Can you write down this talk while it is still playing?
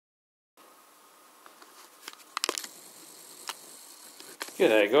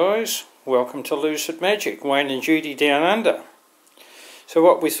G'day guys, welcome to Lucet Magic, Wayne and Judy down under. So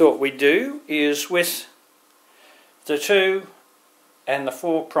what we thought we'd do is with the 2 and the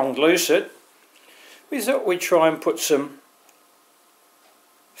 4-pronged lucet, we thought we'd try and put some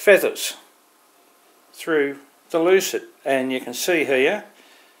feathers through the lucet, and you can see here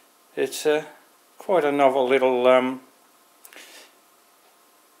it's quite a novel little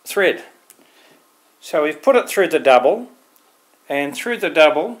thread. So we've put it through the double, and through the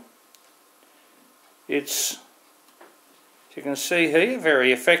double it's, as you can see here,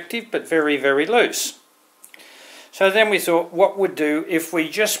 very effective but very loose. So then we thought what would do if we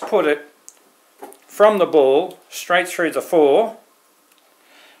just put it from the ball straight through the 4,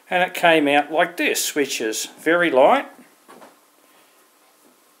 and it came out like this, which is very light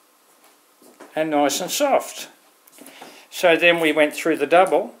and nice and soft. So then we went through the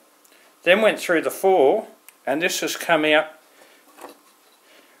double, then went through the 4, and this has come out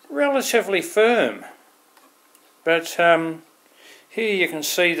relatively firm. But here you can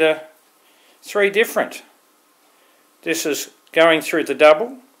see the 3 different. This is going through the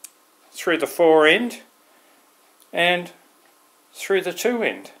double, through the 4 end, and through the 2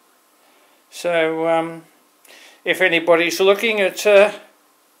 end. So if anybody's looking at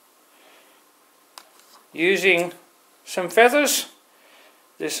using some feathers,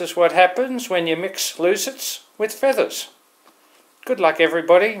 this is what happens when you mix lucets with feathers. Good luck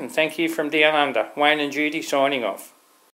everybody, and thank you from down under. Wayne and Judy signing off.